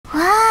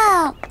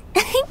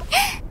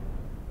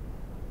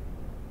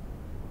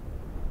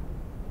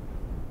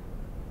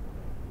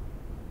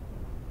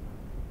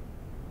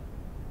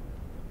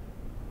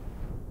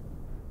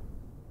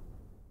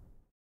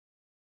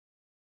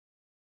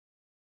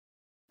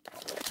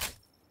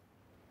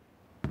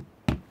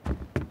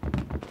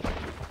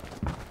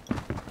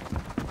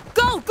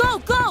Go,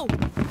 go!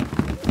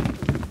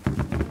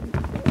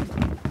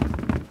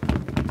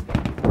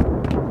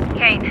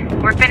 Kate,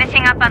 we're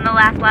finishing up on the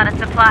last lot of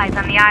supplies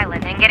on the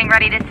island and getting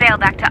ready to sail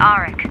back to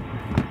Auric.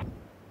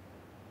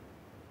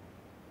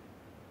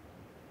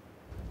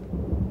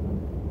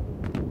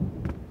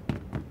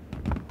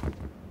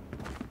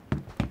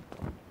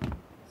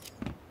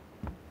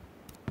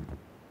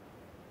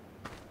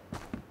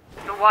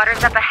 The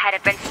waters up ahead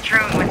have been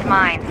strewn with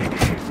mines.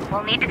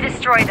 We'll need to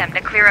destroy them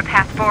to clear a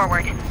path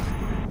forward.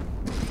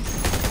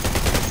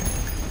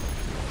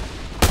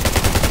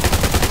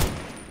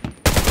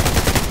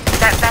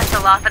 That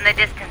vessel off in the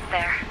distance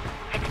there.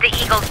 It's the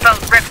Eagle's boat,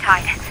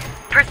 Riptide.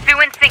 Pursue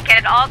and sink it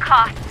at all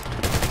costs.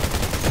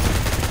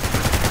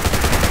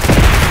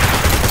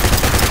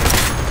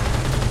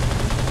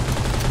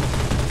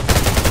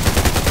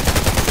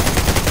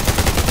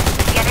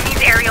 The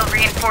enemy's aerial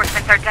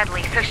reinforcements are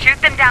deadly, so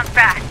shoot them down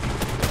fast.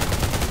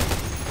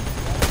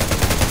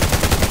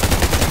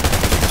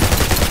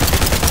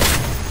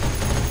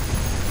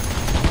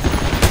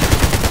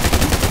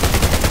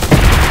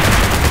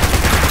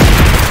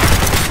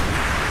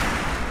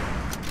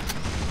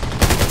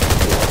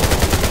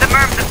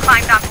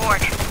 Climbed on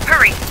board.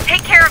 Hurry!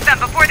 Take care of them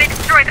before they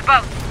destroy the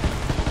boat!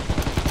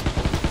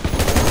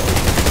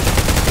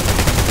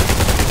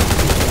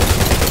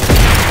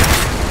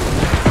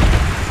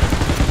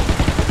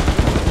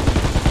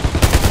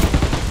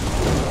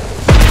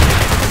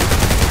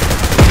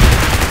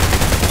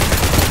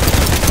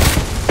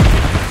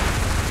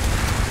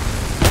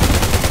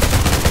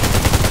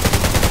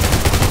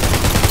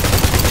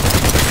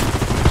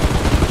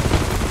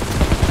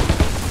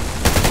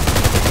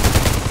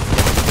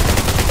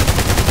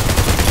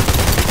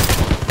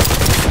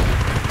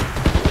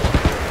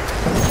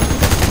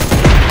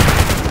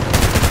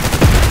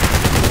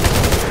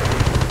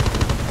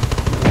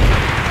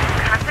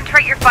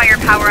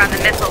 Firepower on the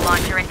missile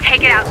launcher and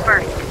take it out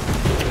first.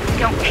 If you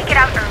don't take it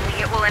out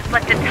early, it will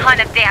inflict a ton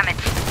of damage.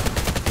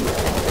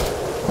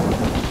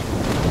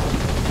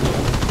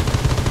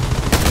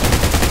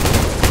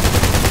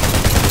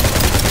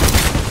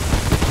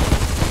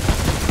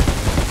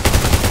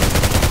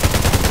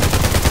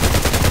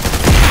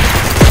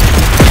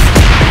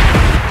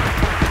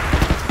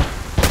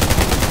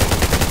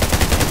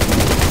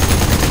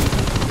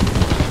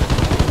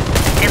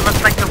 It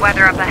looks like the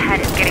weather up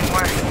ahead is getting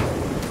worse.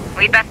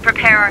 We'd best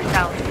prepare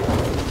ourselves.